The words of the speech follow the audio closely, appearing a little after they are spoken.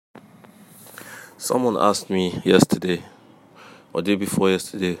Someone asked me yesterday, or day before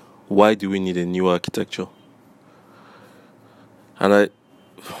yesterday, why do we need a new architecture? And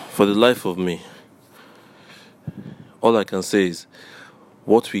for the life of me, all I can say is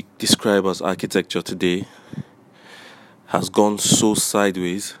what we describe as architecture today has gone so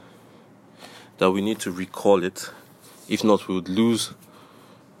sideways that we need to recall it. If not, we would lose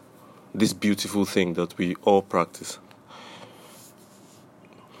this beautiful thing that we all practice.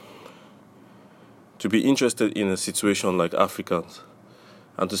 To be interested in a situation like Africans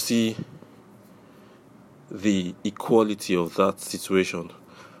and to see the equality of that situation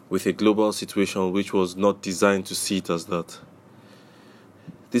with a global situation which was not designed to see it as that.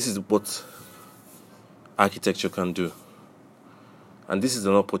 This is what architecture can do. And this is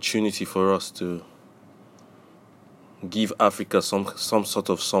an opportunity for us to give Africa some sort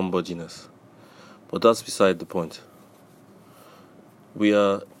of somebodyness. But that's beside the point. We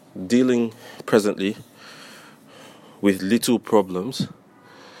are dealing presently with little problems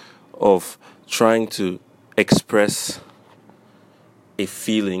of trying to express a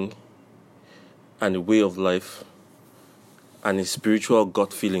feeling and a way of life and a spiritual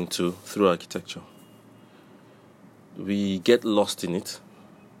gut feeling too through architecture. We get lost in it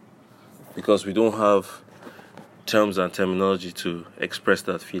because we don't have terms and terminology to express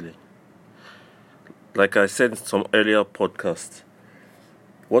that feeling. Like I said in some earlier podcasts,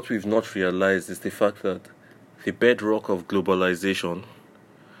 what we've not realized is the fact that the bedrock of globalization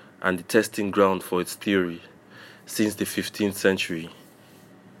and the testing ground for its theory since the 15th century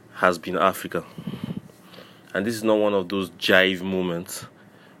has been Africa. And this is not one of those jive moments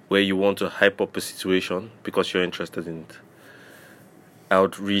where you want to hype up a situation because you're interested in it. I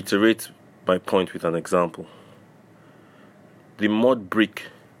would reiterate my point with an example. The mud brick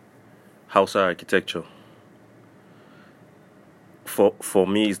Hausa architecture for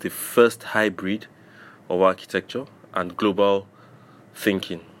me is the first hybrid of architecture and global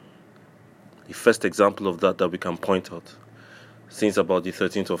thinking. The first example of that we can point out since about the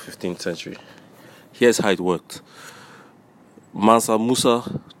 13th or 15th century. Here's how it worked. Mansa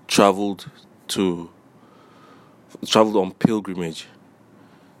Musa traveled on pilgrimage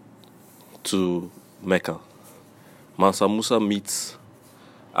to Mecca. Mansa Musa meets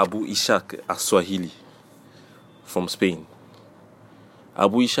Abu Ishaq as-Swahili from Spain.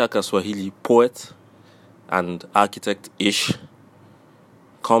 Abu Ishaq as-Swahili, poet and architect-ish,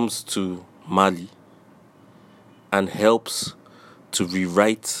 comes to Mali and helps to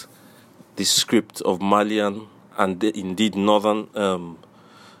rewrite the script of Malian and indeed northern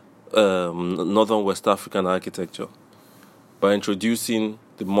West African architecture by introducing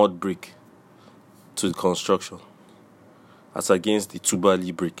the mud brick to the construction as against the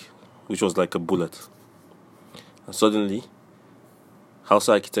Tubali brick, which was like a bullet. And suddenly,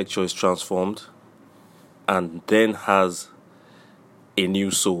 Hausa architecture is transformed and then has a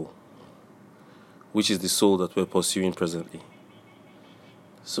new soul, which is the soul that we're pursuing presently.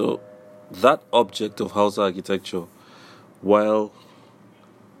 So, that object of Hausa architecture, while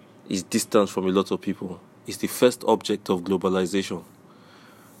is distant from a lot of people, is the first object of globalization.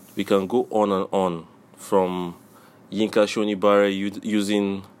 We can go on from Yinka Shonibare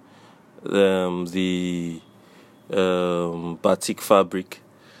using the batik fabric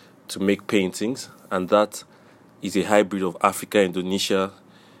to make paintings, and that is a hybrid of Africa, Indonesia,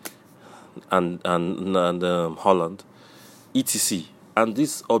 and Holland, etc. And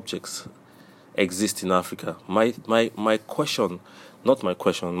these objects exist in Africa. My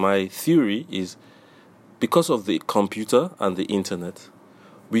theory is because of the computer and the internet,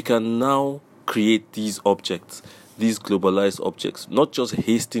 we can now create these objects, these globalized objects, not just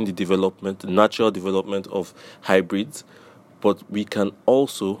hasten the natural development of hybrids, but we can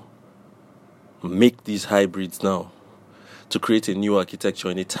also make these hybrids now to create a new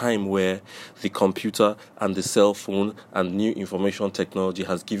architecture in a time where the computer and the cell phone and new information technology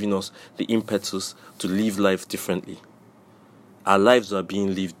has given us the impetus to live life differently. Our lives are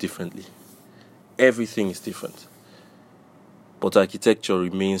being lived differently. Everything is different. But architecture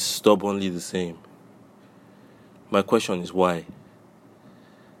remains stubbornly the same. My question is why?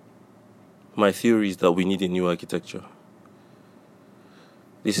 My theory is that we need a new architecture.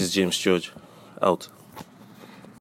 This is James George, out.